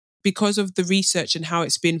because of the research and how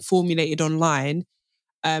it's been formulated online,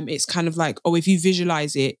 it's kind of like, oh, if you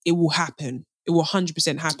visualize it, it will happen. It will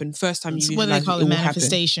 100% happen. First time you visualize what they call it, it, will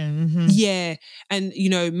manifestation. happen. Yeah. And,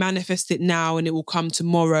 manifest it now and it will come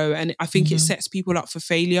tomorrow. And I think it sets people up for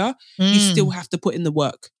failure. You still have to put in the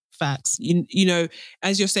work. Facts.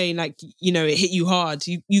 As you're saying, like, it hit you hard.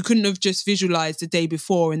 You couldn't have just visualized the day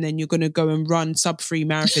before and then you're going to go and run sub-3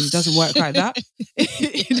 marathon. It doesn't work like that.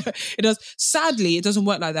 It does. Sadly, it doesn't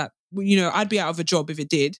work like that. I'd be out of a job if it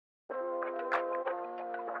did.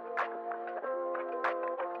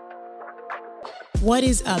 What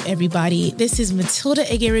is up, everybody? This is Matilda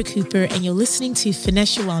Aguirre Cooper, and you're listening to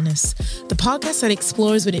Finesse Your Wellness, the podcast that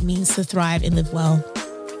explores what it means to thrive and live well.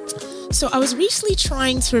 So I was recently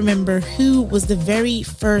trying to remember who was the very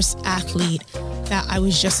first athlete that I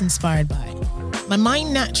was just inspired by. My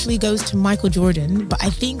mind naturally goes to Michael Jordan, but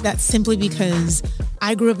I think that's simply because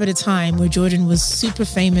I grew up at a time where Jordan was super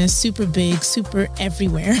famous, super big, super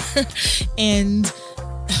everywhere. And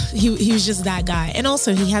he was just that guy. And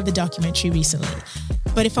also he had the documentary recently.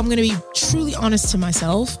 But if I'm going to be truly honest to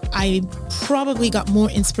myself, I probably got more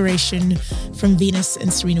inspiration from Venus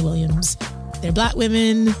and Serena Williams. They're Black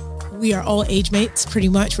women. We are all age mates, pretty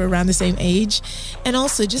much. We're around the same age. And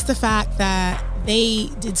also just the fact that they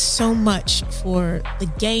did so much for the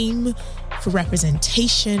game, for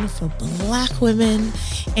representation, for Black women.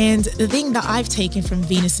 And the thing that I've taken from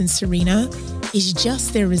Venus and Serena is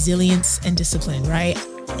just their resilience and discipline, right?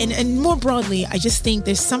 And more broadly, I just think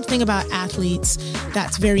there's something about athletes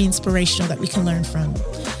that's very inspirational that we can learn from.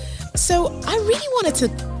 So I really wanted to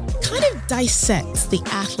kind of dissect the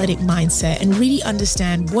athletic mindset and really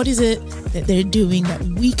understand what is it that they're doing that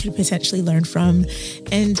we could potentially learn from.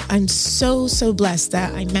 And I'm so blessed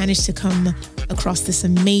that I managed to come across this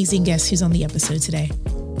amazing guest who's on the episode today.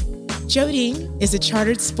 Jodine is a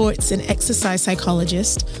chartered sports and exercise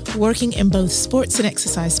psychologist working in both sports and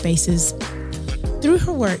exercise spaces. Through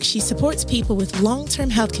her work, she supports people with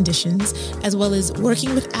long-term health conditions, as well as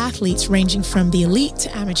working with athletes ranging from the elite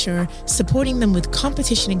to amateur, supporting them with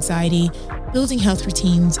competition anxiety, building health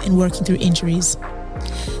routines, and working through injuries.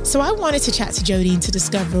 So I wanted to chat to Jodine to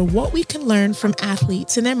discover what we can learn from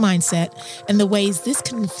athletes and their mindset and the ways this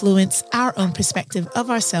can influence our own perspective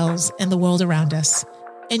of ourselves and the world around us.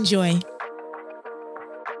 Enjoy.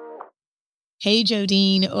 Hey,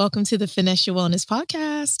 Jodine. Welcome to the Finesse Your Wellness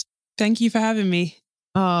podcast. Thank you for having me.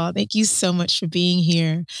 Oh, thank you so much for being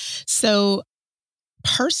here. So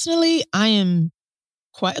personally, I am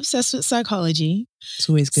quite obsessed with psychology. It's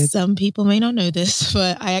always good. Some people may not know this,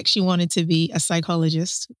 but I actually wanted to be a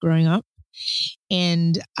psychologist growing up.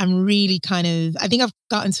 And I'm really I think I've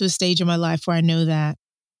gotten to a stage in my life where I know that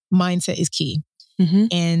mindset is key. Mm-hmm.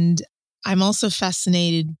 And I'm also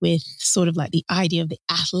fascinated with sort of like the idea of the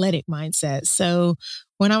athletic mindset. So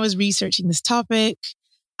when I was researching this topic,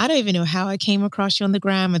 I don't even know how I came across you on the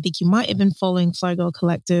gram. I think you might have been following Fly Girl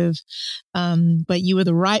Collective, but you were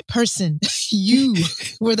the right person. You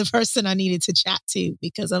were the person I needed to chat to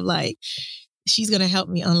because I'm like, she's going to help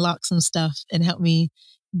me unlock some stuff and help me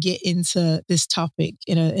get into this topic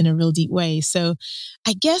in a real deep way. So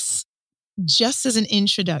I guess just as an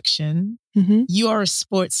introduction, you are a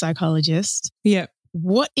sports psychologist. Yeah.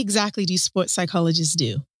 What exactly do sports psychologists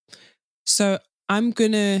do? So I'm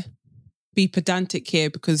going to be pedantic here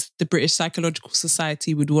because the British Psychological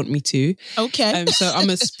Society would want me to. Okay. So I'm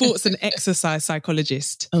a sports and exercise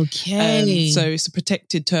psychologist. Okay. So it's a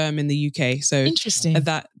protected term in the UK. So interesting.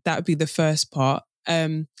 That would be the first part.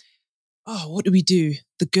 What do we do?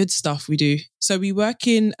 The good stuff we do. So we work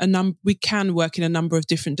in we can work in a number of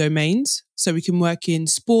different domains. So we can work in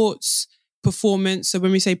sports, performance. So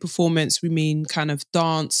when we say performance, we mean kind of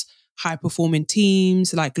dance, high-performing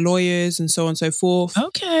teams like lawyers and so on and so forth.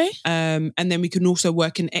 Okay. And then we can also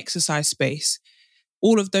work in exercise space.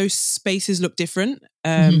 All of those spaces look different,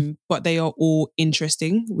 but they are all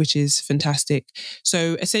interesting, which is fantastic.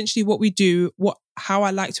 So essentially what we do, how I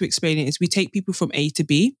like to explain it is we take people from A to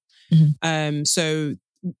B. So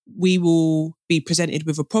we will be presented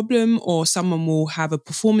with a problem or someone will have a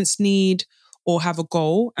performance need or have a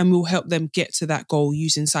goal and we'll help them get to that goal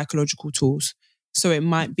using psychological tools. So it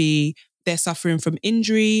might be they're suffering from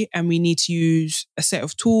injury and we need to use a set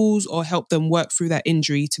of tools or help them work through that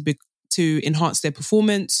injury to enhance their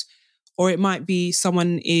performance. Or it might be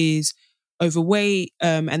someone is overweight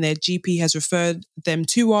and their GP has referred them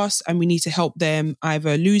to us and we need to help them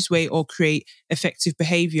either lose weight or create effective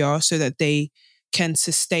behavior so that they can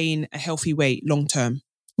sustain a healthy weight long term.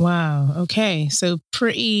 Wow. Okay. So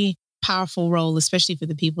pretty powerful role, especially for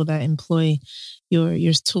the people that employ your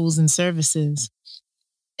tools and services.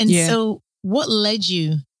 And so what led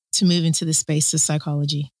you to move into the space of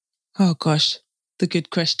psychology? Oh gosh, the good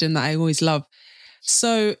question that I always love.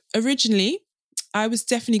 So originally, I was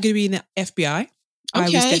definitely going to be in the FBI. I was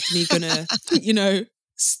Okay. definitely going to,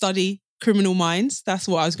 study criminal minds. That's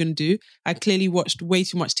what I was going to do. I clearly watched way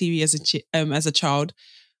too much TV as a child,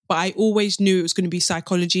 but I always knew it was going to be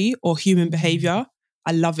psychology or human behavior.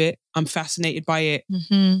 I love it. I'm fascinated by it.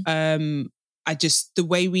 The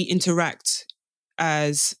way we interact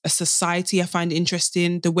as a society, I find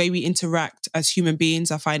interesting. The way we interact as human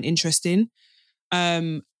beings, I find interesting.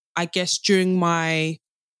 I guess during my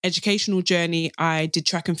educational journey, I did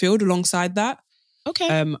track and field alongside that.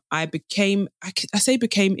 Okay. I say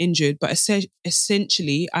became injured, but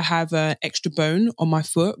essentially I have an extra bone on my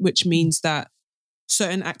foot, which means that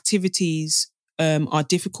certain activities are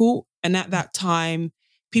difficult. And at that time,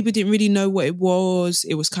 people didn't really know what it was.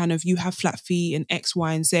 It was kind of, you have flat feet and X,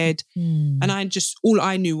 Y, and Z. And all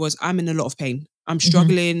I knew was I'm in a lot of pain. I'm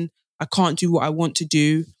struggling. I can't do what I want to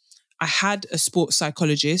do. I had a sports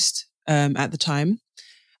psychologist at the time.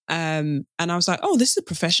 And I was like, oh, this is a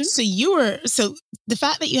profession. So the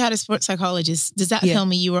fact that you had a sports psychologist, does that tell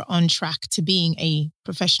me you were on track to being a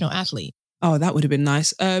professional athlete? Oh, that would have been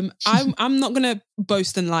nice. I'm not going to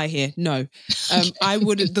boast and lie here. No.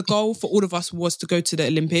 The goal for all of us was to go to the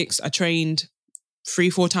Olympics. I trained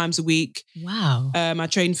 3-4 times a week. Wow. I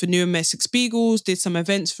trained for New and Essex Beagles, did some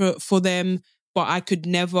events for them, but I could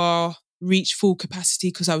never reach full capacity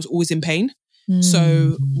because I was always in pain.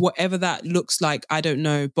 So whatever that looks like, I don't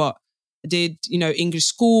know. But I did, English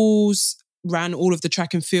schools, ran all of the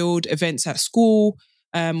track and field events at school,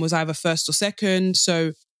 was either first or second.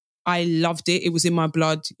 So I loved it. It was in my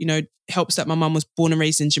blood. Helps that my mum was born and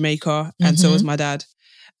raised in Jamaica, and so was my dad.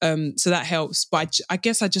 So that helps. But I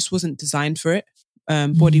guess I just wasn't designed for it,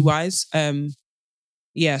 body-wise.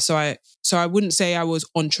 So I wouldn't say I was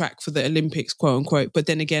on track for the Olympics, quote unquote. But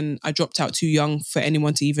then again, I dropped out too young for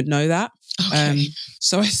anyone to even know that. Okay.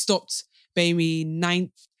 So I stopped maybe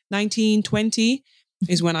 19, 20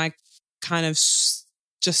 is when I kind of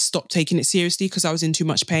just stopped taking it seriously because I was in too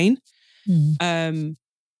much pain.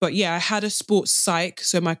 But yeah, I had a sports psych.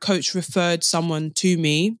 So my coach referred someone to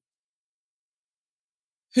me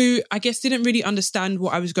who I guess didn't really understand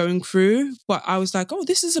what I was going through. But I was like, oh,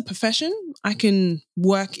 this is a profession. I can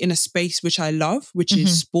work in a space which I love, which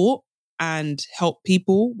is sport, and help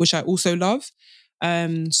people, which I also love.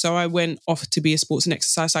 So I went off to be a sports and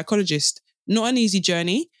exercise psychologist. Not an easy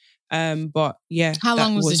journey, but yeah. How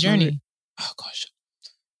long was the journey? Oh gosh.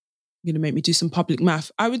 You're going to make me do some public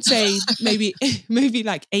math. I would say maybe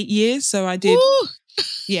like 8 years. So I did. Ooh.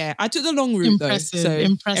 Yeah, I took the long route though. So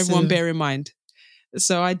everyone bear in mind.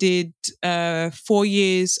 So I did 4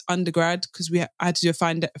 years undergrad because I had to do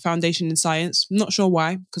a foundation in science. I'm not sure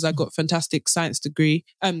why, because I got fantastic science degree,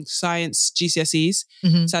 science GCSEs.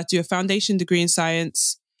 So I had to do a foundation degree in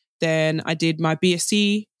science. Then I did my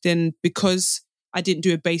BSc. Then because I didn't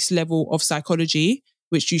do a base level of psychology,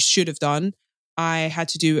 which you should have done, I had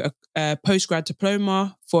to do a postgrad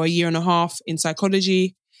diploma for 1.5 years in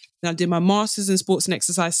psychology. Then I did my master's in sports and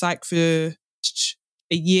exercise psych for a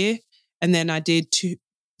year. And then I did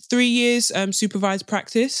 3 years supervised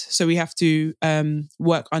practice. So we have to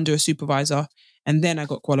work under a supervisor. And then I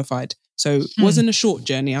got qualified. So it wasn't a short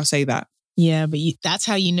journey, I'll say that. Yeah, but that's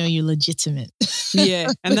how you know you're legitimate. Yeah,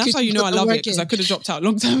 and that's how you know I love it, because I could have dropped out a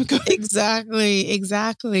long time ago.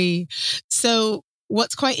 Exactly. So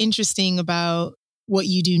what's quite interesting about what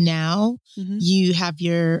you do now, you have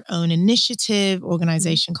your own initiative,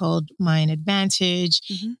 organization called Mind Advantage,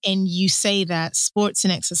 and you say that sports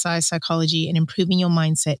and exercise psychology and improving your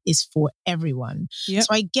mindset is for everyone. Yep.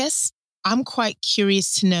 So I guess I'm quite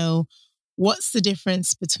curious to know, what's the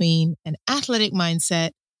difference between an athletic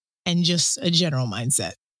mindset and just a general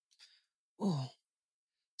mindset? Oh.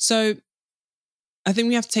 So I think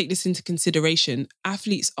we have to take this into consideration.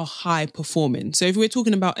 Athletes are high performing. So if we're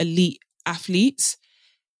talking about elite athletes,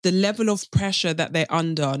 the level of pressure that they're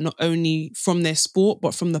under, not only from their sport,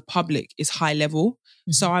 but from the public, is high level.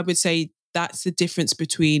 So I would say that's the difference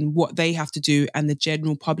between what they have to do and the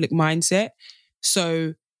general public mindset.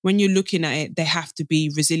 So when you're looking at it, they have to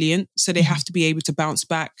be resilient. So they have to be able to bounce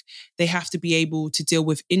back. They have to be able to deal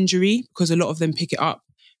with injury, because a lot of them pick it up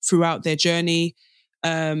throughout their journey.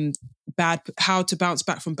 How to bounce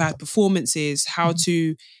back from bad performances, how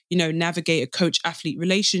to, navigate a coach-athlete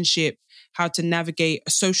relationship, how to navigate a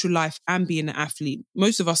social life and being an athlete.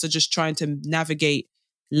 Most of us are just trying to navigate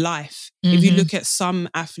life. If you look at some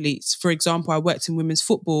athletes, for example, I worked in women's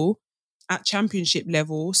football at championship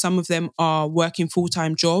level. Some of them are working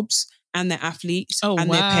full-time jobs, and they're athletes their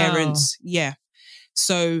parents. Yeah.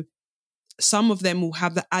 So some of them will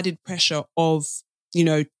have the added pressure of,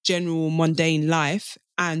 general mundane life,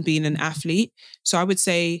 and being an athlete. So I would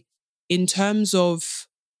say in terms of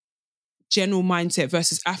general mindset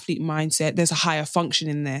versus athlete mindset, there's a higher function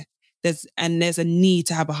in there. There's a need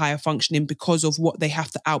to have a higher functioning because of what they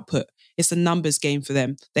have to output. It's a numbers game for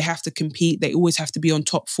them. They have to compete. They always have to be on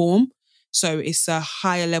top form. So it's a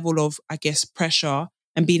higher level of, I guess, pressure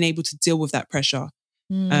and being able to deal with that pressure.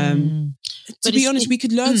 To be honest, we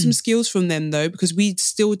could learn some skills from them though, because we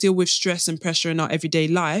still deal with stress and pressure in our everyday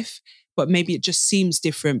life, but maybe it just seems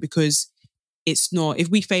different because it's not. If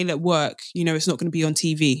we fail at work, it's not going to be on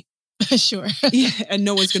TV. Sure. Yeah, and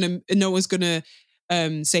no one's gonna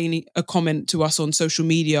say a comment to us on social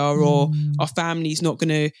media, or our family's not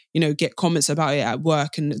gonna get comments about it at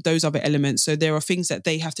work and those other elements. So there are things that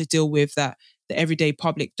they have to deal with that the everyday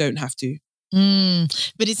public don't have to.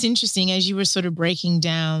 But it's interesting as you were sort of breaking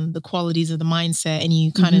down the qualities of the mindset, and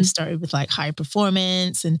you kind of started with like high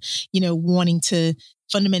performance and wanting to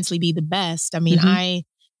fundamentally be the best. I mean, I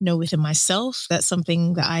know within myself that's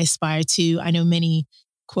something that I aspire to. I know many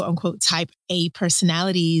quote unquote type A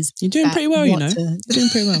personalities. You're doing pretty well, You're doing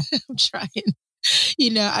pretty well. I'm trying.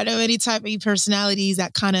 I know many type A personalities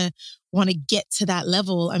that kind of want to get to that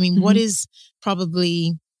level. I mean, what is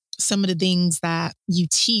probably some of the things that you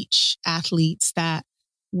teach athletes that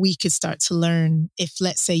we could start to learn if,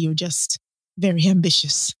 let's say, you're just very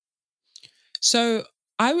ambitious? So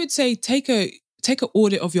I would say take an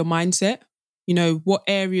audit of your mindset. What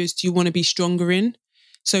areas do you want to be stronger in?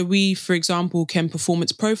 So we, for example, can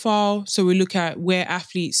performance profile. So we look at where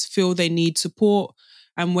athletes feel they need support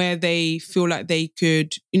and where they feel like they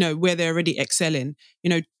could, where they're already excelling.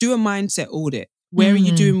 Do a mindset audit. Where are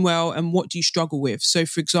you doing well and what do you struggle with? So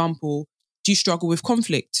for example, do you struggle with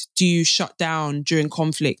conflict? Do you shut down during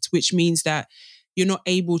conflict, which means that you're not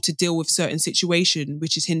able to deal with certain situation,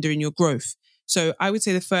 which is hindering your growth? So I would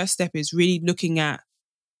say the first step is really looking at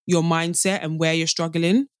your mindset and where you're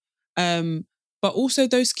struggling. But also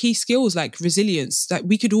those key skills like resilience, that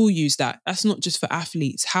we could all use that. That's not just for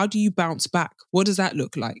athletes. How do you bounce back? What does that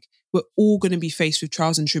look like? We're all going to be faced with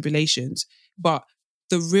trials and tribulations, but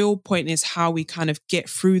the real point is how we kind of get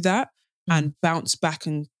through that and bounce back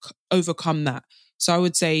and overcome that. So I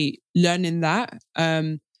would say learning that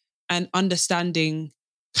and understanding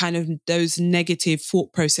kind of those negative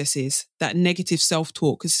thought processes, that negative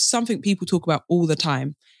self-talk, because it's something people talk about all the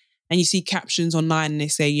time. And you see captions online and they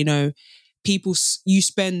say, you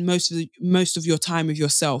spend most of your time with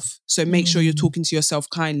yourself. So make sure you're talking to yourself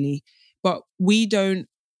kindly. But a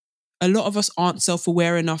lot of us aren't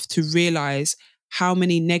self-aware enough to realize how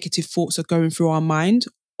many negative thoughts are going through our mind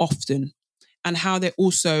often, and how they're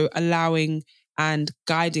also allowing and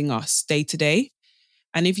guiding us day to day.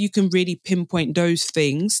 And if you can really pinpoint those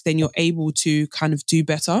things, then you're able to kind of do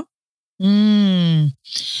better. And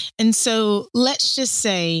so let's just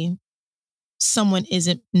say someone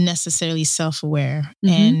isn't necessarily self-aware,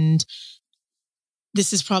 and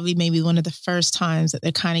this is probably maybe one of the first times that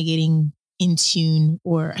they're kind of getting in tune,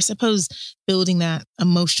 or I suppose building that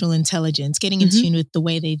emotional intelligence, getting in tune with the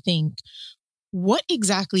way they think. What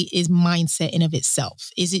exactly is mindset in of itself?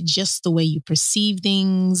 Is it just the way you perceive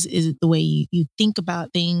things? Is it the way you think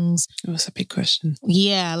about things? Oh, that's a big question.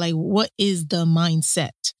 Yeah, like what is the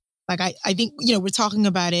mindset? Like I think, we're talking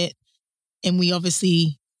about it and we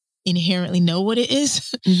obviously inherently know what it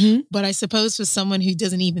is. But I suppose for someone who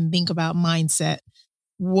doesn't even think about mindset,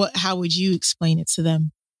 how would you explain it to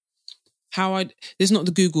them? There's not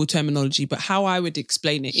the Google terminology, but how I would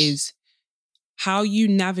explain it is how you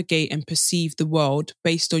navigate and perceive the world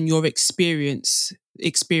based on your experiences,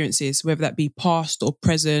 whether that be past or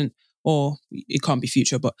present, or it can't be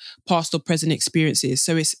future, but past or present experiences.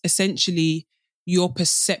 So it's essentially your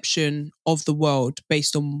perception of the world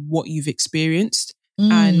based on what you've experienced.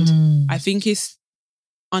 And I think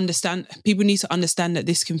people need to understand that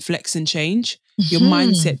this can flex and change. Your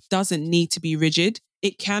mindset doesn't need to be rigid.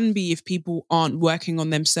 It can be if people aren't working on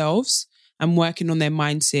themselves and working on their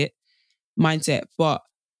mindset, but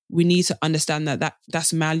we need to understand that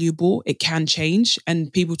that's malleable. It can change.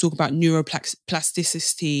 And people talk about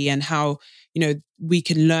neuroplasticity and how, we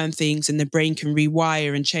can learn things and the brain can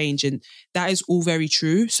rewire and change. And that is all very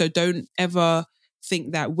true. So don't ever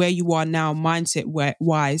think that where you are now, mindset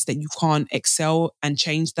wise, that you can't excel and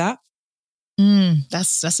change that.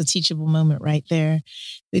 That's a teachable moment right there.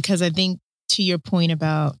 Because I think to your point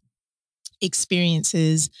about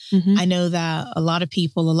experiences, I know that a lot of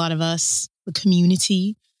people, a lot of us, the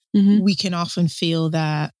community, we can often feel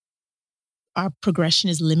that our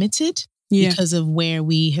progression is limited because of where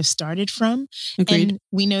we have started from. Agreed. And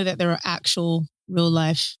we know that there are actual real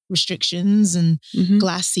life restrictions and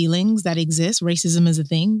glass ceilings that exist. Racism is a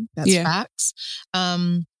thing. That's facts.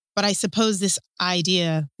 But I suppose this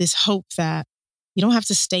idea, this hope that you don't have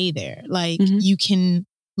to stay there. Like you can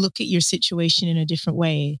look at your situation in a different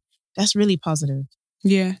way. That's really positive.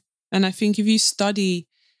 Yeah. And I think if you study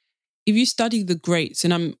the greats,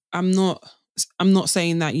 and I'm not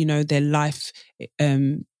saying that, you know, their life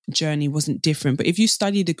journey wasn't different, but if you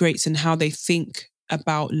study the greats and how they think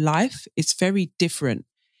about life, it's very different.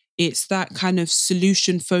 It's that kind of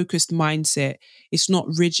solution-focused mindset. It's not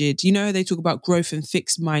rigid. You know, they talk about growth and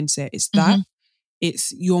fixed mindset. It's that.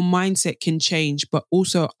 It's your mindset can change, but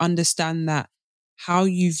also understand that how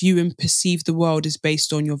you view and perceive the world is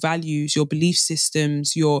based on your values, your belief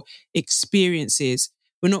systems, your experiences.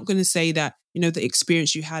 We're not going to say that, you know, the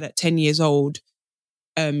experience you had at 10 years old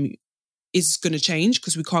is going to change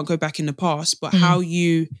because we can't go back in the past, but how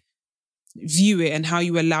you view it and how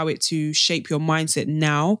you allow it to shape your mindset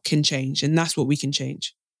now can change. And that's what we can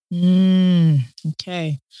change.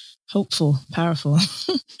 Okay. Hopeful, powerful.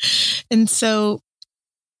 And so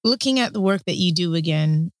looking at the work that you do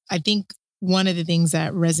again, I think one of the things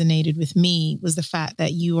that resonated with me was the fact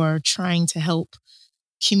that you are trying to help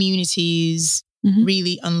communities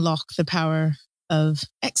really unlock the power of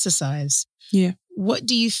exercise. Yeah. What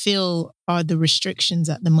do you feel are the restrictions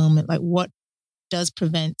at the moment? Like what does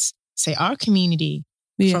prevent, say, our community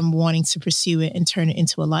from wanting to pursue it and turn it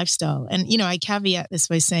into a lifestyle? And, you know, I caveat this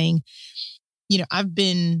by saying, you know,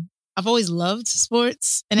 I've always loved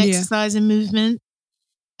sports and exercise and movement.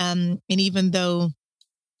 And even though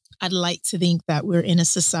I'd like to think that we're in a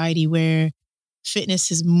society where fitness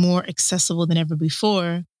is more accessible than ever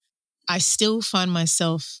before, I still find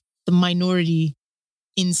myself the minority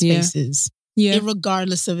in spaces.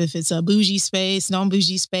 Regardless of if it's a bougie space,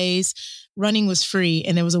 non-bougie space. Running was free,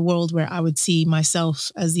 and there was a world where I would see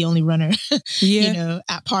myself as the only runner, you know,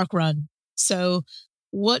 at Park Run. So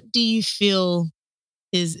what do you feel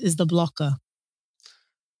is the blocker?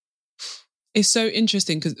 It's so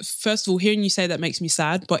interesting because, first of all, hearing you say that makes me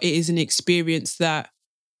sad, but it is an experience that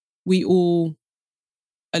a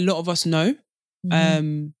lot of us know.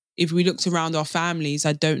 If we looked around our families,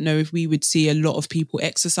 I don't know if we would see a lot of people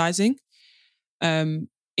exercising.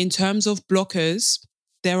 In terms of blockers,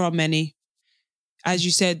 there are many. As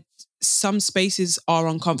you said, some spaces are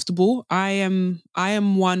uncomfortable. I am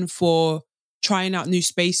one for trying out new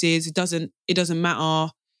spaces. It doesn't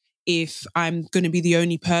matter if I'm going to be the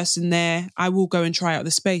only person there. I will go and try out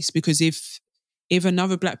the space because if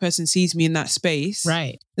another Black person sees me in that space,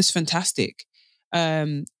 that's fantastic.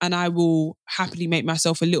 And I will happily make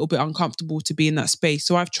myself a little bit uncomfortable to be in that space.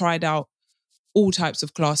 So I've tried out all types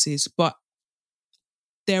of classes, but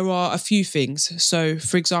there are a few things. So,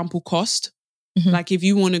 for example, cost. Like if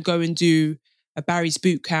you want to go and do a Barry's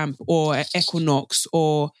boot camp or an Equinox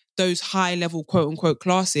or those high level quote unquote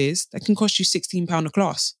classes, that can cost you £16 a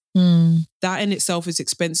class. That in itself is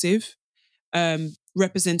expensive.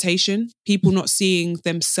 Representation, people not seeing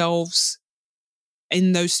themselves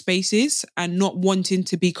in those spaces and not wanting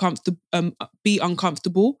to be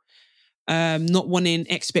uncomfortable, not wanting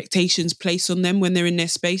expectations placed on them when they're in their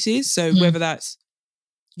spaces. So whether that's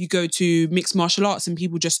you go to mixed martial arts and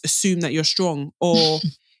people just assume that you're strong, or,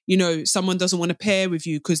 you know, someone doesn't want to pair with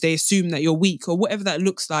you because they assume that you're weak, or whatever that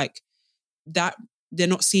looks like, that they're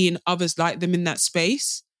not seeing others like them in that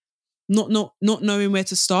space, not knowing where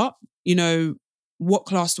to start. You know, what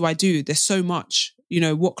class do I do? There's so much, you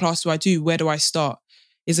know, what class do I do? Where do I start?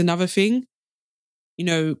 Is another thing. You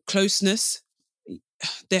know, closeness.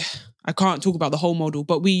 I can't talk about the whole model,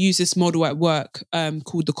 but we use this model at work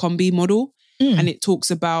called the Combi model. And it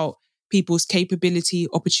talks about people's capability,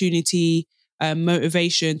 opportunity,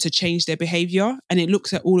 motivation to change their behavior. And it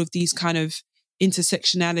looks at all of these kind of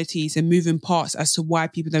intersectionalities and moving parts as to why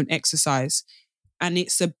people don't exercise. And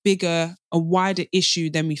it's a wider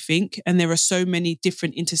issue than we think. And there are so many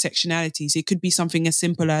different intersectionalities. It could be something as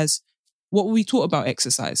simple as, what were we taught about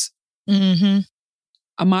exercise? And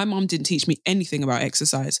my mum didn't teach me anything about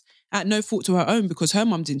exercise. At no fault to her own, because her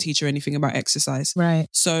mum didn't teach her anything about exercise. Right.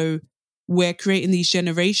 So we're creating these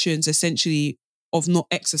generations essentially of not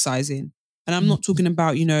exercising. And I'm not talking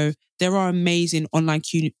about, you know, there are amazing online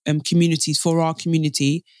communities for our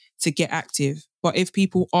community to get active. But if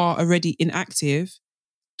people are already inactive,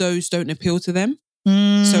 those don't appeal to them.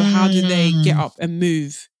 So how do they get up and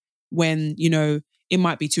move when, you know, it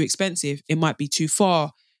might be too expensive, it might be too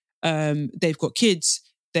far, they've got kids,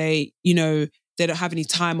 they don't have any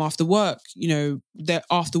time after work, you know, their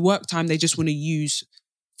after work time they just want to use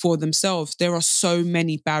for themselves. There are so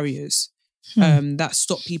many barriers that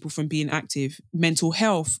stop people from being active. Mental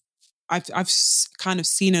health, I've kind of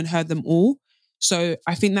seen and heard them all. So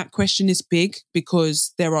I think that question is big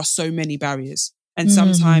because there are so many barriers. And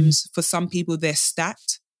sometimes for some people they're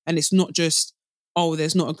stacked. And it's not just, oh,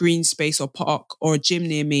 there's not a green space or park or a gym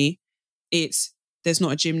near me. It's there's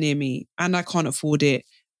not a gym near me and I can't afford it.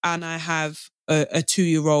 And I have a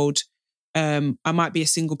 2-year-old. I might be a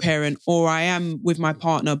single parent, or I am with my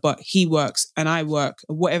partner, but he works and I work,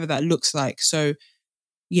 whatever that looks like. So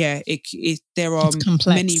yeah, there are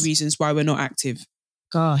many reasons why we're not active.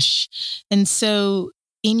 Gosh. And so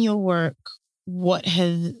in your work,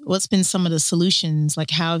 what's been some of the solutions?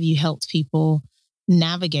 Like, how have you helped people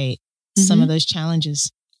navigate some of those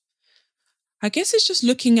challenges? I guess it's just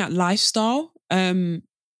looking at lifestyle.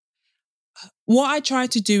 What I try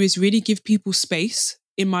to do is really give people space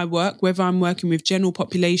in my work, whether I'm working with general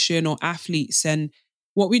population or athletes. And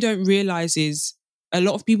what we don't realize is a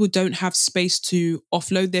lot of people don't have space to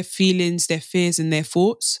offload their feelings, their fears, and their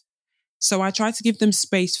thoughts. So I try to give them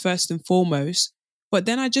space first and foremost, but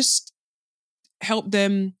then I just help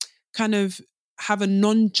them kind of have a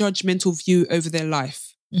non-judgmental view over their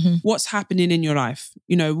life. What's happening in your life?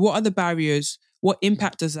 What are the barriers? What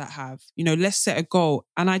impact does that have? Let's set a goal.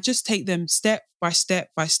 And I just take them step by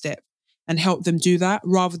step by step and help them do that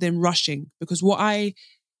rather than rushing. Because what I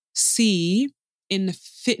see in the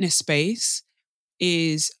fitness space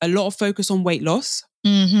is a lot of focus on weight loss.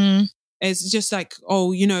 It's just like,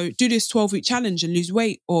 do this 12-week challenge and lose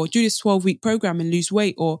weight, or do this 12-week program and lose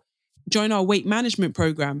weight, or join our weight management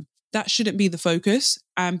program. That shouldn't be the focus.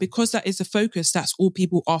 And because that is the focus, that's all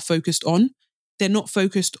people are focused on. They're not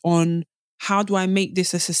focused on, how do I make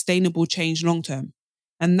this a sustainable change long term?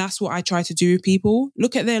 And that's what I try to do with people.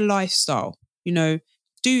 Look at their lifestyle. Do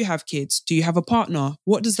you have kids? Do you have a partner?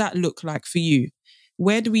 What does that look like for you?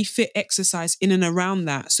 Where do we fit exercise in and around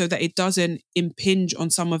that so that it doesn't impinge on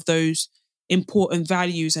some of those important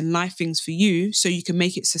values and life things for you, so you can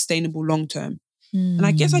make it sustainable long term? And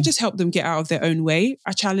I guess I just help them get out of their own way.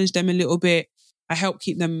 I challenge them a little bit. I help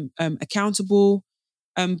keep them accountable.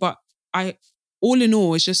 But all in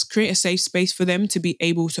all, is just create a safe space for them to be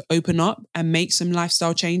able to open up and make some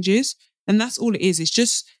lifestyle changes. And that's all it is. It's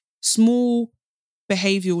just small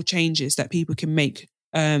behavioral changes that people can make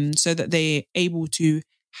so that they're able to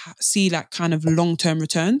see like kind of long-term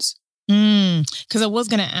returns. Because I was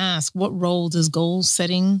going to ask, what role does goal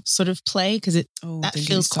setting sort of play? Because that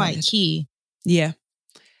feels quite key. Yeah.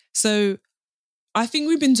 So I think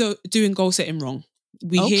we've been doing goal setting wrong.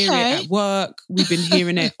 We hear it at work. We've been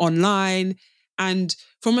hearing it online. And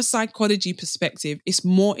from a psychology perspective, it's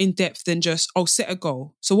more in depth than just, set a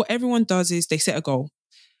goal. So what everyone does is they set a goal.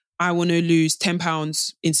 I want to lose 10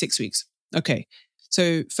 pounds in 6 weeks. Okay.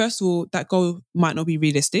 So first of all, that goal might not be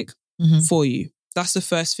realistic for you. That's the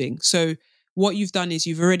first thing. So what you've done is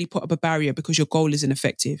you've already put up a barrier because your goal isn't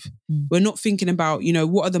effective. We're not thinking about,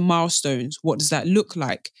 what are the milestones? What does that look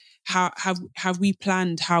like? How have we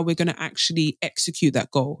planned how we're going to actually execute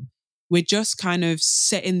that goal? We're just kind of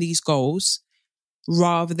setting these goals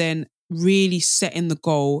rather than really setting the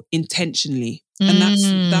goal intentionally. And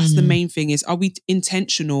that's the main thing is, are we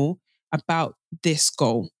intentional about this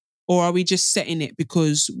goal? Or are we just setting it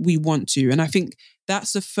because we want to? And I think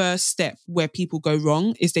that's the first step where people go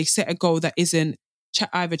wrong, is they set a goal that isn't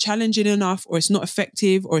either challenging enough, or it's not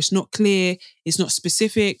effective, or it's not clear, it's not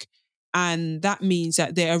specific. And that means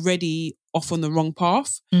that they're already off on the wrong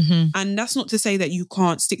path. And that's not to say that you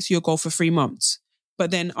can't stick to your goal for 3 months. But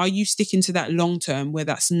then are you sticking to that long term where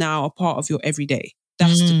that's now a part of your everyday?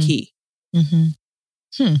 That's the key. And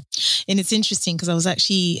it's interesting because I was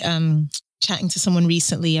actually chatting to someone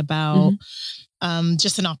recently about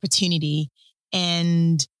just an opportunity.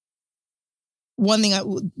 And one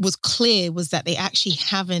thing was clear was that they actually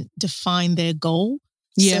haven't defined their goal.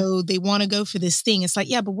 Yeah. So they want to go for this thing. It's like,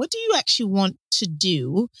 yeah, but what do you actually want to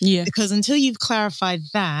do? Yeah. Because until you've clarified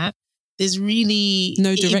that, there's really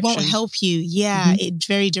no direction. It won't help you. Yeah, it's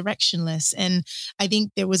very directionless. And I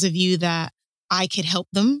think there was a view that I could help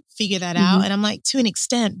them figure that out. And I'm like, to an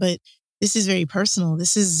extent, but this is very personal.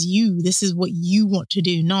 This is you. This is what you want to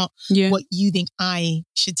do, not what you think I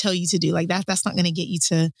should tell you to do. Like that's not going to get you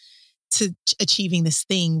to achieving this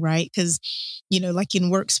thing, right? Because, like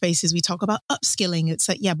in workspaces, we talk about upskilling. It's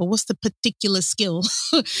like, yeah, but what's the particular skill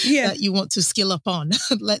that you want to skill up on?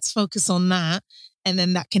 Let's focus on that. And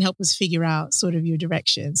then that can help us figure out sort of your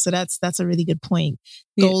direction. So that's a really good point.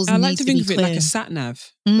 Goals I like to think of clear. it like a sat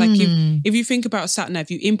nav. Like if you think about sat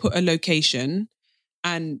nav, you input a location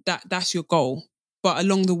and that's your goal. But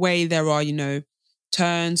along the way, there are,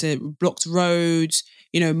 turns and blocked roads,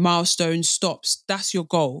 milestones, stops. That's your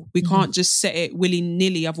goal. We can't just set it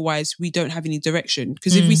willy-nilly. Otherwise, we don't have any direction.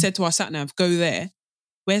 Because if we said to our sat nav, go there,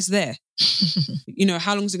 where's there? You know,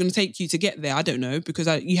 how long is it going to take you to get there? I don't know, because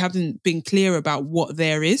you haven't been clear about what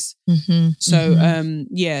there is. So,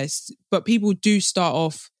 yes, but people do start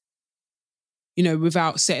off, you know,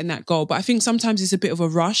 without setting that goal. But I think sometimes it's a bit of a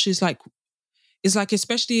rush. It's like,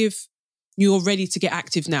 especially if you're ready to get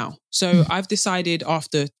active now. So I've decided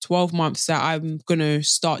after 12 months that I'm going to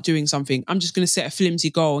start doing something. I'm just going to set a flimsy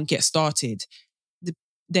goal and get started.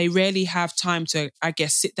 They rarely have time to, I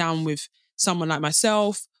guess, sit down with someone like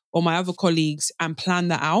myself or my other colleagues and plan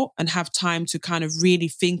that out and have time to kind of really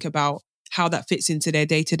think about how that fits into their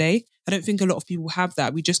day to day. I don't think a lot of people have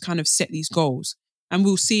that. We just kind of set these goals, and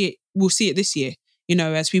we'll see it this year. You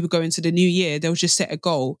know, as people go into the new year, they'll just set a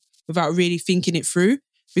goal without really thinking it through,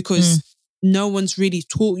 because no one's really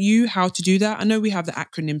taught you how to do that. I know we have the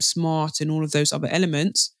acronym SMART and all of those other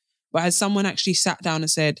elements, but has someone actually sat down and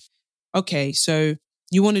said, okay, so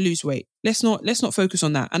you want to lose weight. Let's not focus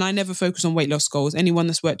on that. And I never focus on weight loss goals. Anyone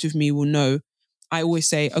that's worked with me will know. I always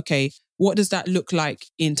say, okay, what does that look like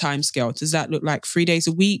in time scale? Does that look like 3 days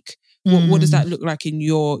a week? What does that look like in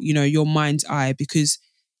your mind's eye? Because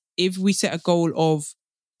if we set a goal of,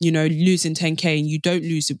 you know, losing 10K and you don't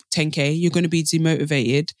lose 10K, you're going to be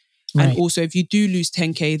demotivated. Right. And also if you do lose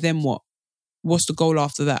 10K, then what? What's the goal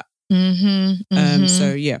after that?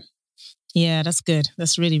 So yeah. Yeah, that's good.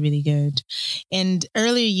 That's really, really good. And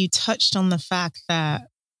earlier you touched on the fact that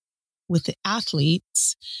with the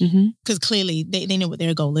athletes, because clearly they know what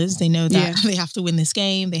their goal is. They know that they have to win this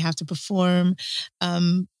game. They have to perform.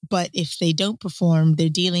 But if they don't perform, they're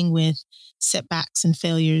dealing with setbacks and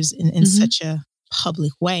failures in such a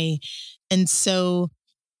public way. And so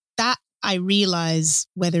that I realize,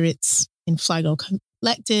 whether it's in Flygo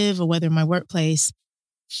Collective or whether in my workplace,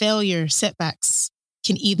 failure, setbacks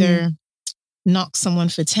can either knock someone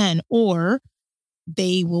for 10, or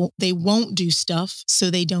they won't do stuff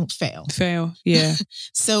so they don't fail. Yeah.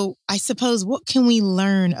 So I suppose, what can we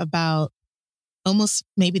learn about almost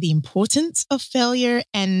maybe the importance of failure,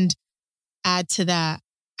 and add to that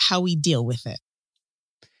how we deal with it?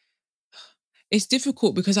 It's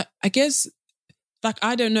difficult because I guess, like,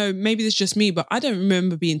 I don't know, maybe it's just me, but I don't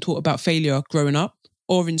remember being taught about failure growing up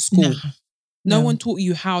or in school. No one taught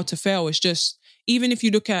you how to fail. It's just, even if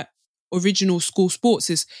you look at original school sports,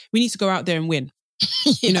 is we need to go out there and win.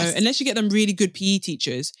 Yes. You know, unless you get them really good PE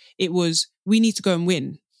teachers, it was, we need to go and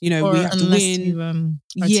win. You know, we have to win.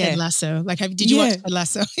 You, Ted Lasso. Like, did you watch Ted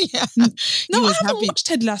Lasso? No, I haven't watched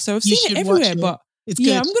Ted Lasso. I've seen it everywhere, but it's good.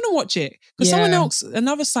 I'm going to watch it because someone else,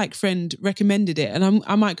 another psych friend, recommended it, and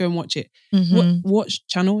I might go and watch it. What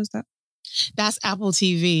channel is that? That's Apple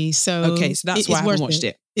TV. So okay, so that's why I haven't watched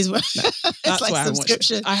it. That's like why I haven't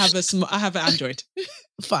watched it. I have an Android.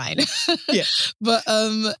 Fine. Yeah, but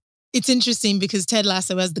it's interesting because Ted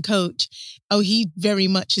Lasso, as the coach, he very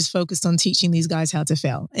much is focused on teaching these guys how to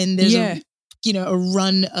fail. And there's a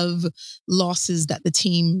run of losses that the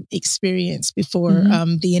team experienced before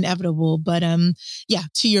the inevitable. But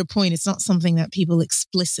to your point, it's not something that people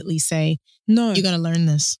explicitly say, no, you're going to learn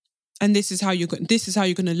this. And this is how you're going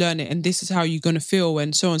to learn it, and this is how you're going to feel,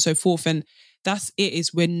 and so on and so forth. And that's it.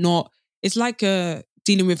 Is we're not. It's like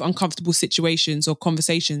dealing with uncomfortable situations or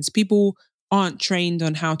conversations. People aren't trained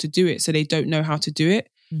on how to do it, so they don't know how to do it.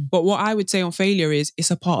 But what I would say on failure is, it's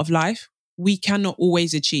a part of life. We cannot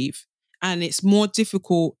always achieve, and it's more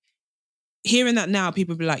difficult. Hearing that now,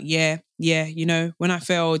 people be like, yeah, you know, when I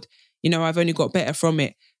failed, you know, I've only got better from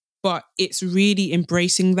it. But it's really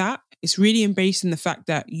embracing that. It's really embracing the fact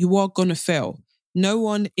that you are going to fail. No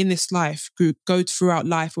one in this life could go throughout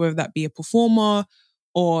life, whether that be a performer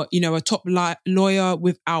or, you know, a top lawyer,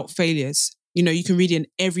 without failures. You know, you can read in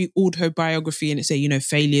every autobiography and it say, you know,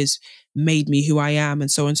 failures made me who I am, and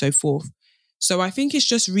so on and so forth. So I think it's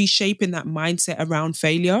just reshaping that mindset around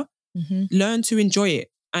failure. Learn to enjoy it.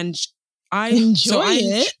 And you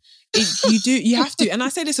have to. And I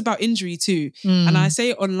say this about injury too. And I say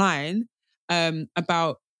it online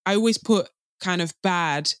about, I always put kind of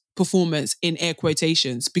bad performance in air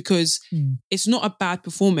quotations, because it's not a bad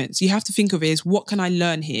performance. You have to think of it as, what can I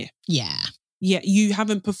learn here? Yeah, you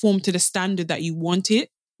haven't performed to the standard that you wanted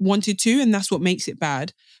to, and that's what makes it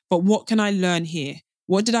bad. But what can I learn here?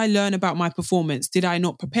 What did I learn about my performance? Did I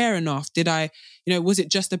not prepare enough? Was it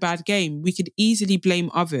just a bad game? We could easily blame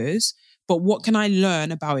others, but what can I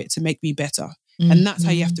learn about it to make me better? And that's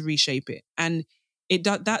how you have to reshape it. And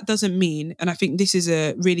that doesn't mean, and I think this is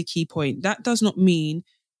a really key point, that does not mean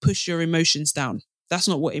push your emotions down. That's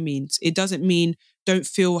not what it means. It doesn't mean don't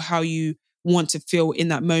feel how you want to feel in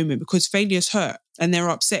that moment, because failures hurt and they're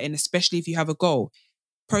upsetting, especially if you have a goal.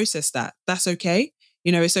 Process that. That's okay.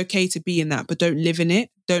 You know, it's okay to be in that, but don't live in it.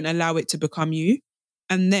 Don't allow it to become you.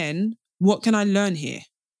 And then, what can I learn here?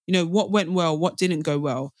 what went well, what didn't go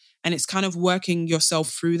well. And it's kind of working yourself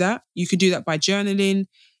through that. You could do that by journaling.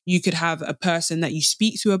 You could have a person that you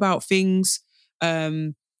speak to about things.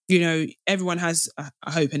 Everyone has,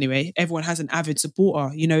 I hope anyway, everyone has an avid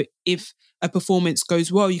supporter. If a performance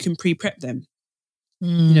goes well, you can pre-prep them.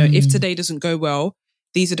 If today doesn't go well,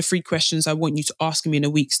 these are the 3 questions I want you to ask me in a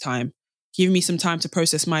week's time. Give me some time to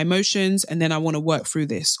process my emotions, and then I want to work through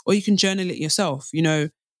this. Or you can journal it yourself.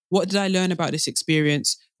 What did I learn about this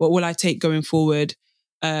experience? What will I take going forward?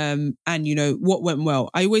 And what went well?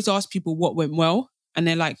 I always ask people what went well, and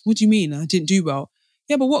they're like, what do you mean? I didn't do well.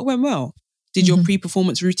 Yeah, but what went well? Did your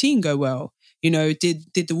pre-performance routine go well? Did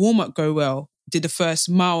the warm-up go well? Did the first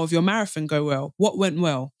mile of your marathon go well? What went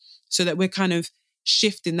well? So that we're kind of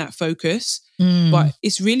shifting that focus. But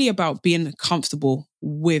it's really about being comfortable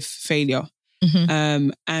with failure.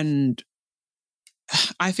 And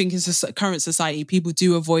I think in current society, people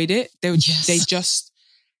do avoid it.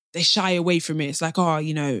 They shy away from it. It's like,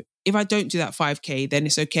 if I don't do that 5K, then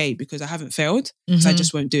it's okay because I haven't failed, because I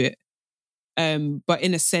just won't do it. But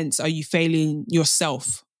in a sense, are you failing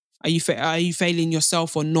yourself? Are you failing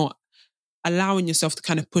yourself or not allowing yourself to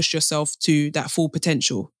kind of push yourself to that full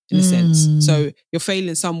potential in a sense? So you're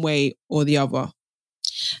failing some way or the other.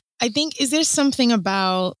 I think, is there something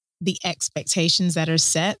about the expectations that are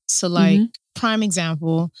set? So like, prime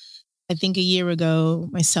example, I think a year ago,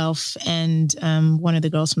 myself and one of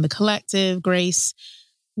the girls from the collective, Grace,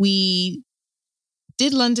 we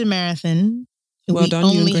did London Marathon. Well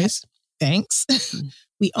done, you and Grace. Thanks.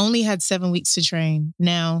 We only had 7 weeks to train.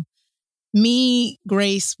 Now, me,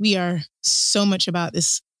 Grace, we are so much about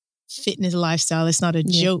this fitness lifestyle. It's not a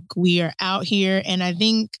joke. We are out here. And I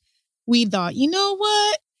think we thought, you know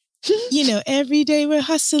what? Every day we're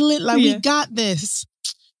hustling. Like, we got this.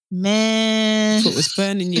 Man. Foot was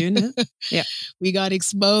burning you, innit? Yeah. We got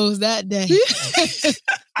exposed that day.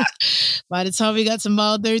 By the time we got to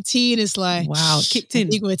mile 13, it's like, wow, kicked in. I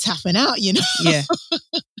think we're tapping out, Yeah.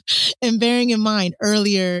 And bearing in mind,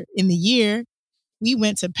 earlier in the year, we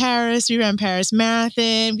went to Paris. We ran Paris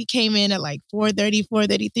Marathon. We came in at like 4:30,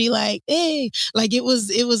 4:33. Like, hey, like it was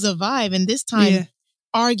a vibe. And this time,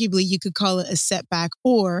 arguably, you could call it a setback,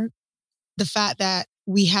 or the fact that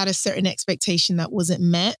we had a certain expectation that wasn't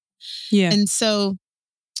met. Yeah. And so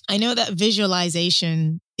I know that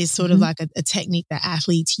visualization is sort of like a technique that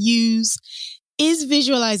athletes use. Is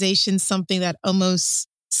visualization something that almost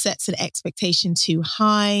sets an expectation too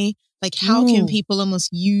high? Like, how can people almost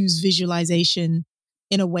use visualization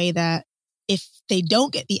in a way that if they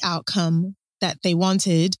don't get the outcome that they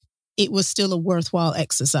wanted, it was still a worthwhile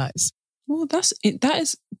exercise? Well, that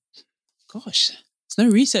is, gosh, there's no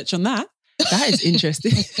research on that. That is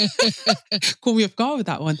interesting. Caught me off guard with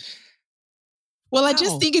that one. Well, I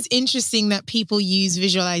just think it's interesting that people use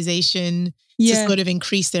visualization to sort of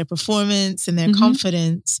increase their performance and their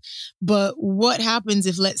confidence. But what happens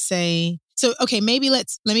if, let's say, so, okay, maybe let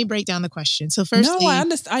me break down the question. So firstly... No,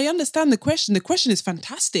 I understand the question. The question is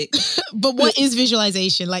fantastic. But what is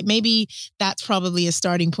visualization? Like, maybe that's probably a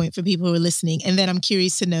starting point for people who are listening. And then I'm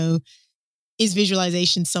curious to know, is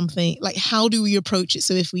visualization something, like, how do we approach it?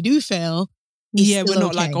 So if we do fail, we're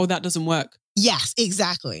not like, oh, that doesn't work. Yes,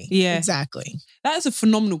 exactly. Yeah. Exactly. That is a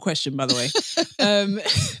phenomenal question, by the way. And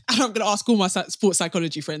I'm going to ask all my sports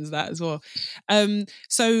psychology friends that as well.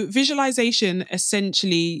 So visualization,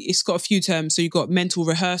 essentially, it's got a few terms. So you've got mental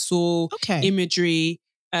rehearsal, imagery,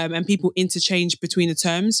 and people interchange between the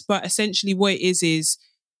terms. But essentially what it is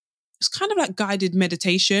it's kind of like guided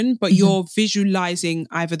meditation, but you're visualizing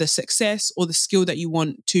either the success or the skill that you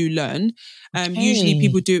want to learn. Usually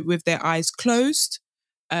people do it with their eyes closed.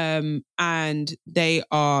 And they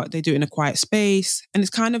do it in a quiet space, and it's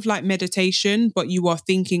kind of like meditation, but you are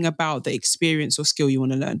thinking about the experience or skill you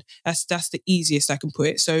want to learn. That's the easiest I can put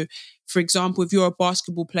it. So for example, if you're a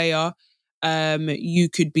basketball player, you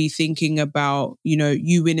could be thinking about,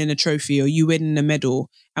 you winning a trophy or you winning a medal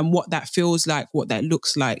and what that feels like, what that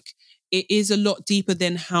looks like. It is a lot deeper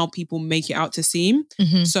than how people make it out to seem.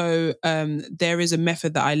 So there is a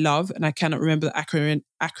method that I love, and I cannot remember the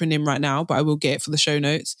acronym right now, but I will get it for the show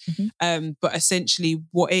notes. But essentially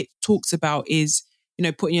what it talks about is,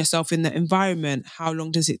 putting yourself in the environment. How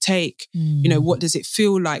long does it take? What does it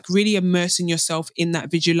feel like? Really immersing yourself in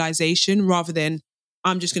that visualization rather than,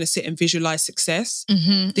 I'm just going to sit and visualize success.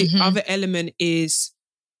 The other element is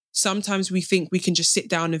sometimes we think we can just sit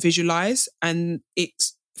down and visualize, and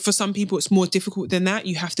for some people, it's more difficult than that.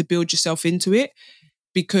 You have to build yourself into it,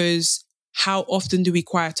 because how often do we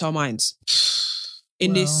quiet our minds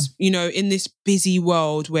in this busy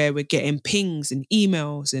world where we're getting pings and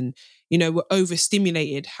emails and, we're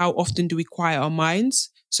overstimulated? How often do we quiet our minds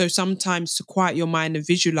So sometimes to quiet your mind and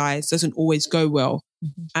visualize doesn't always go well.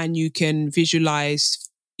 Mm-hmm. And you can visualize,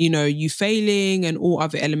 you failing and all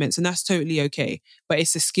other elements, and that's totally okay. But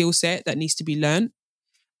it's a skill set that needs to be learned.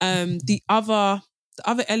 The other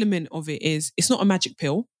element of it is it's not a magic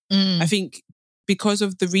pill. I think because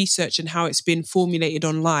of the research and how it's been formulated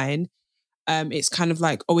online, it's kind of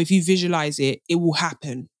like, if you visualize it, it will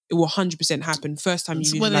happen. It will 100% happen. First time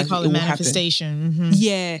you visualize it will manifestation. Happen. Mm-hmm.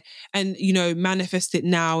 Yeah. And, manifest it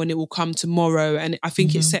now and it will come tomorrow. And I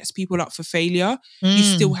think it sets people up for failure. You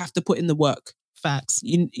still have to put in the work. Facts.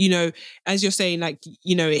 As you're saying, like,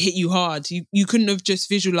 it hit you hard. You couldn't have just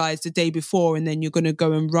visualized the day before and then you're going to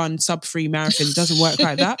go and run sub-3 marathon. It doesn't work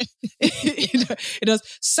like that. It does.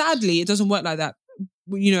 Sadly, it doesn't work like that.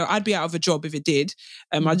 I'd be out of a job if it did.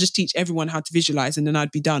 I'd just teach everyone how to visualize and then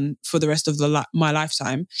I'd be done for the rest of my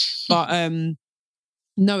lifetime. But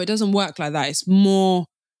no, it doesn't work like that. It's more,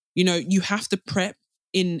 you have to prep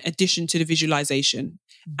in addition to the visualization.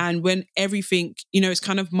 And when everything, it's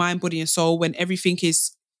kind of mind, body and soul, when everything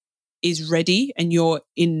is ready and you're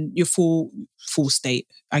in your full state,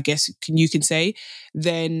 I guess you can say,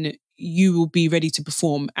 then you will be ready to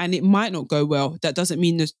perform. And it might not go well. That doesn't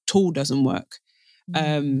mean the tool doesn't work.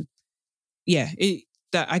 I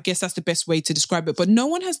guess that's the best way to describe it. But no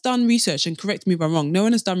one has done research, and correct me if I'm wrong, no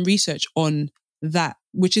one has done research on that,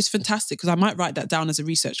 which is fantastic, because I might write that down as a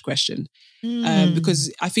research question.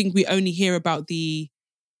 Because I think we only hear about the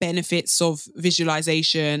benefits of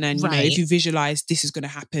visualization and, if you visualize, this is going to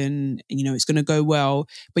happen, it's going to go well.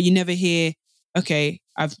 But you never hear, okay,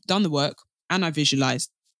 I've done the work and I visualized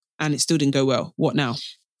and it still didn't go well. What now?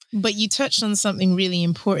 But you touched on something really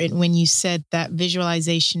important when you said that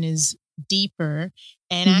visualization is deeper.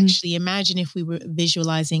 And actually imagine if we were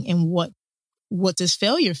visualizing and what does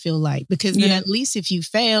failure feel like? Because then at least if you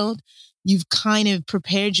failed, you've kind of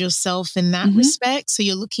prepared yourself in that respect. So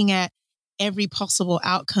you're looking at every possible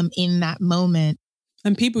outcome in that moment.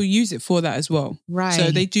 And people use it for that as well. Right.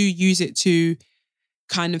 So they do use it to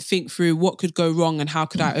kind of think through what could go wrong and how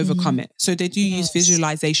could I overcome it. So they do use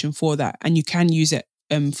visualization for that. And you can use it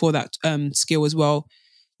for that skill as well.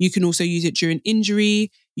 You can also use it during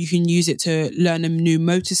injury. You can use it to learn a new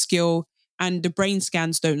motor skill. And the brain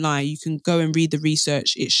scans don't lie. You can go and read the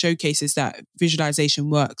research. It showcases that visualization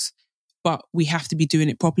works. But we have to be doing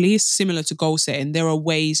it properly. It's similar to goal setting. There are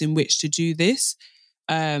ways in which to do this.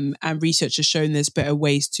 And research has shown there's better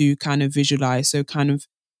ways to kind of visualize. So kind of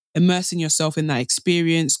immersing yourself in that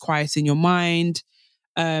experience, quieting your mind.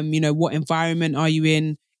 What environment are you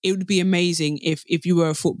in? It would be amazing if you were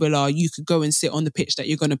a footballer, you could go and sit on the pitch that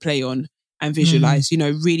you're going to play on and visualize,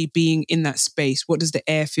 really being in that space. What does the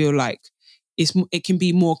air feel like? It can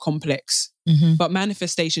be more complex, but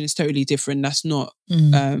manifestation is totally different. That's not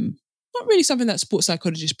really something that sports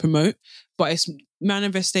psychologists promote, but it's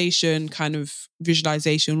manifestation, kind of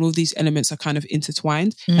visualization. All these elements are kind of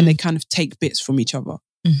intertwined and they kind of take bits from each other.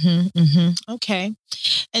 Okay.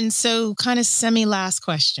 And so kind of semi-last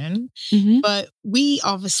question, but we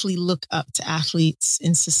obviously look up to athletes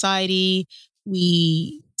in society.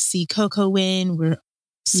 We see Coco win. We're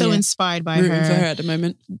so inspired by rooting for her at the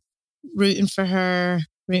moment. Rooting for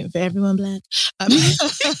everyone Black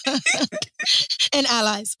and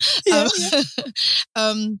allies.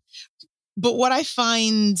 But what I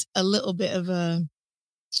find a little bit of a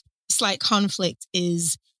slight conflict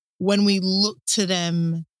is when we look to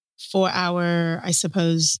them for our, I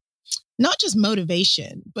suppose, not just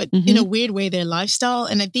motivation, but in a weird way, their lifestyle.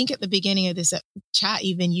 And I think at the beginning of this chat,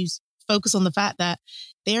 even you focus on the fact that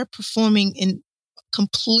they're performing in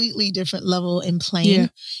completely different level in playing.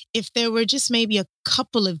 If there were just maybe a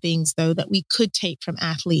couple of things, though, that we could take from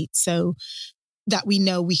athletes so that we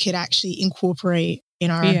know we could actually incorporate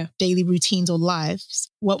in our daily routines or lives,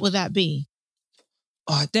 what would that be?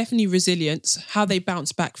 Oh, definitely resilience, how they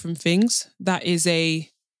bounce back from things. That is a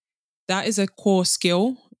core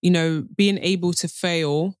skill, being able to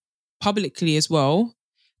fail publicly as well.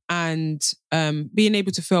 And being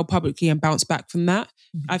able to fail publicly and bounce back from that.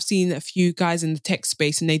 I've seen a few guys in the tech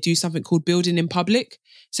space and they do something called building in public.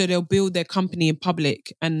 So they'll build their company in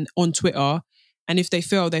public and on Twitter. And if they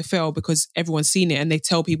fail, they fail because everyone's seen it and they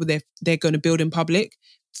tell people they're going to build in public.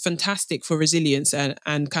 Fantastic for resilience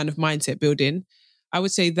and kind of mindset building. I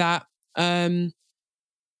would say that. I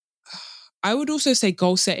would also say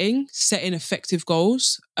goal setting effective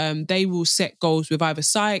goals. They will set goals with either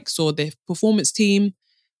Sykes or their performance team.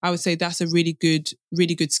 I would say that's a really good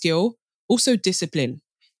skill. Also discipline.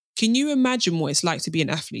 Can you imagine what it's like to be an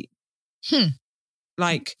athlete?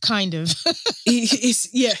 Like kind of.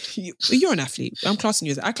 You're an athlete. I'm classing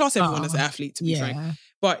you as I class everyone as an athlete, to be frank.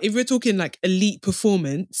 But if we're talking like elite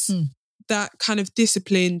performance, that kind of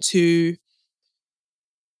discipline to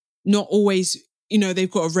not always,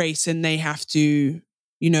 they've got a race and they have to,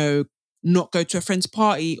 not go to a friend's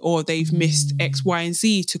party, or they've missed X, Y, and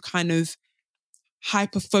Z, to kind of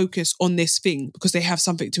hyper focus on this thing because they have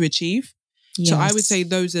something to achieve. Yes. So I would say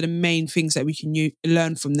those are the main things that we can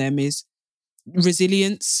learn from them: is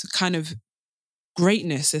resilience, kind of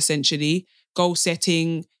greatness, essentially, goal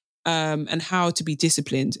setting, and how to be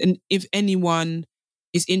disciplined. And if anyone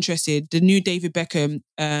is interested, the new David Beckham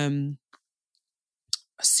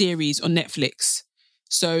series on Netflix.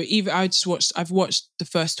 So I've watched the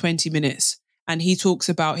first 20 minutes, and he talks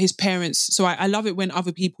about his parents. So I love it when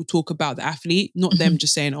other people talk about the athlete, not them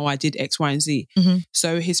just saying, oh, I did X, Y, and Z.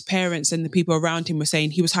 So his parents and the people around him were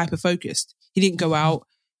saying he was hyper-focused. He didn't go out,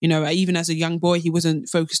 even as a young boy, he wasn't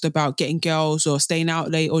focused about getting girls or staying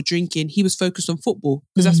out late or drinking. He was focused on football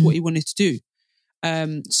because that's what he wanted to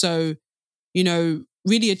do. So,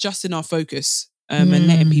 really adjusting our focus. And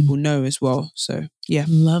letting people know as well. So, yeah.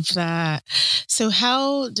 Love that. So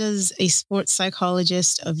how does a sports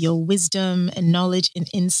psychologist of your wisdom and knowledge and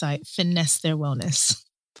insight finesse their wellness?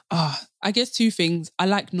 I guess two things. I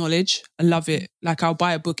like knowledge. I love it. Like, I'll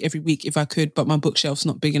buy a book every week if I could, but my bookshelf's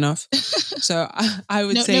not big enough. So I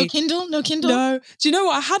would say... No Kindle? No Kindle? No. Do you know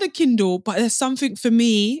what? I had a Kindle, but there's something for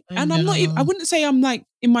me. I wouldn't say I'm like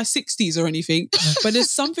in my 60s or anything, but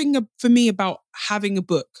there's something for me about having a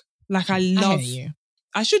book. Like,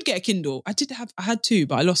 I should get a Kindle. I had two,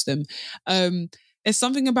 but I lost them. There's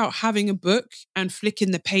something about having a book and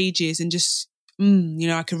flicking the pages and just,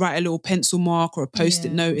 I could write a little pencil mark or a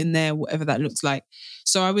post-it note in there, whatever that looks like.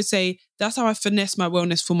 So I would say that's how I finesse my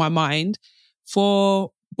wellness for my mind.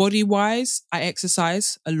 For body-wise, I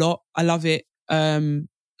exercise a lot. I love it.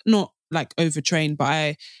 Not like overtrain, but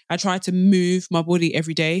I try to move my body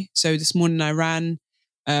every day. So this morning I ran.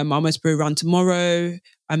 I'm almost going to run tomorrow.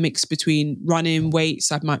 I mix between running, weights.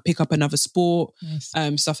 I might pick up another sport,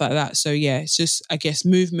 stuff like that. So yeah, it's just, I guess,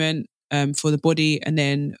 movement for the body, and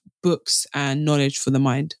then books and knowledge for the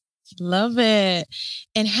mind. Love it.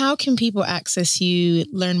 And how can people access you,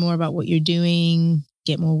 learn more about what you're doing,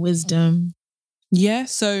 get more wisdom? Yeah,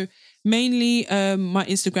 so mainly my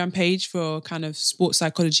Instagram page for kind of sports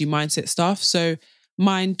psychology mindset stuff. So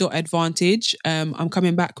mind.advantage. I'm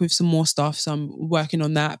coming back with some more stuff, so I'm working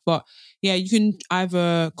on that. But yeah, you can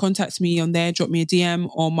either contact me on there, drop me a DM,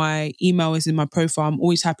 or my email is in my profile. I'm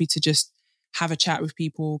always happy to just have a chat with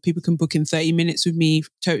people. People can book in 30 minutes with me,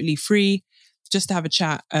 totally free, just to have a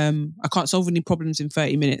chat. I can't solve any problems in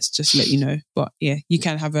 30 minutes, just to let you know. But yeah, you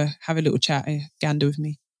can have a little chat, gander with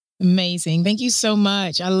me. Amazing. Thank you so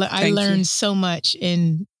much. I learned so much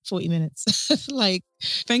in 40 minutes. Like,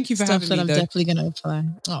 thank you for having me. I'm definitely going to apply.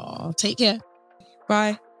 Oh, take care.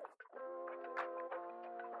 Bye.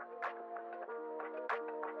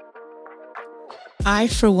 I,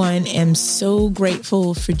 for one, am so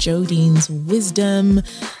grateful for Jodine's wisdom,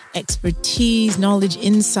 expertise, knowledge,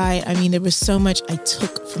 insight. I mean, there was so much I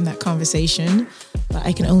took from that conversation, but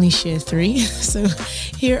I can only share 3. So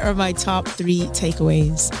here are my top 3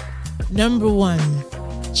 takeaways. Number 1,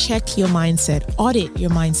 check your mindset, audit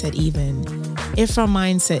your mindset even. If our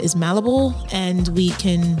mindset is malleable and we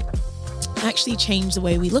can actually change the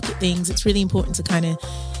way we look at things, it's really important to kind of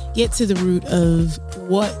get to the root of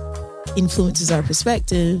what influences our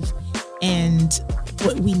perspective and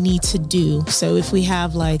what we need to do. So if we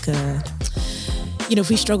have if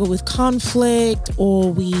we struggle with conflict,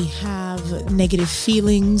 or we have negative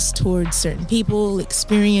feelings towards certain people,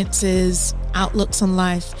 experiences, outlooks on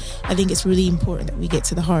life, I think it's really important that we get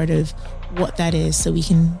to the heart of what that is so we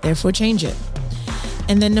can therefore change it.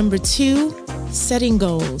 And then number 2, setting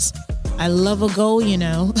goals. I love a goal,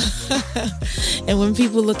 And when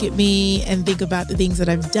people look at me and think about the things that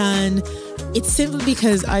I've done, it's simply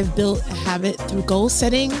because I've built a habit through goal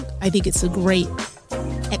setting. I think it's a great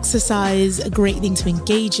exercise, a great thing to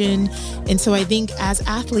engage in. And so I think as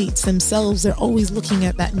athletes themselves, they're always looking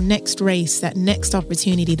at that next race, that next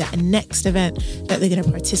opportunity, that next event that they're going to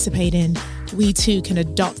participate in. We too can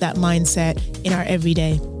adopt that mindset in our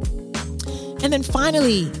everyday. And then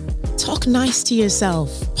finally, talk nice to yourself,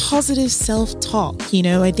 positive self-talk.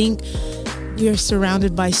 I think we are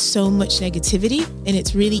surrounded by so much negativity, and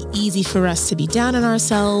it's really easy for us to be down on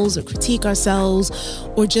ourselves or critique ourselves,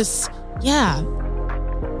 or just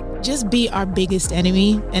be our biggest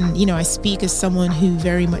enemy. And, I speak as someone who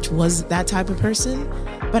very much was that type of person.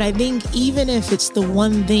 But I think even if it's the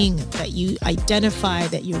one thing that you identify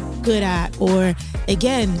that you're good at, or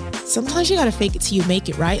again, sometimes you got to fake it till you make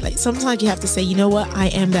it, right? Like sometimes you have to say, you know what, I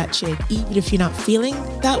am that chick. Even if you're not feeling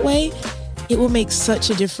that way, It will make such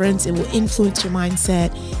a difference. It will influence your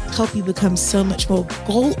mindset, help you become so much more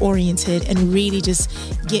goal-oriented, and really just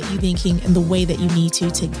get you thinking in the way that you need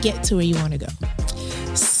to get to where you want to go.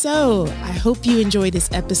 So I hope you enjoyed this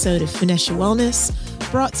episode of Finesse Your Wellness,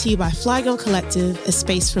 brought to you by Fly Girl Collective, a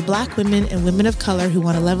space for Black women and women of color who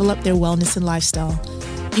want to level up their wellness and lifestyle.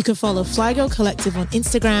 You can follow Fly Girl Collective on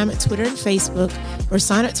Instagram, Twitter, and Facebook, or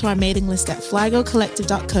sign up to our mailing list at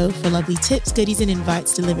flygirlcollective.co for lovely tips, goodies, and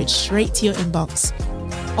invites delivered straight to your inbox.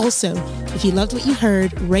 Also, if you loved what you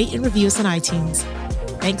heard, rate and review us on iTunes.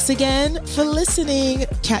 Thanks again for listening.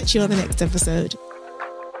 Catch you on the next episode.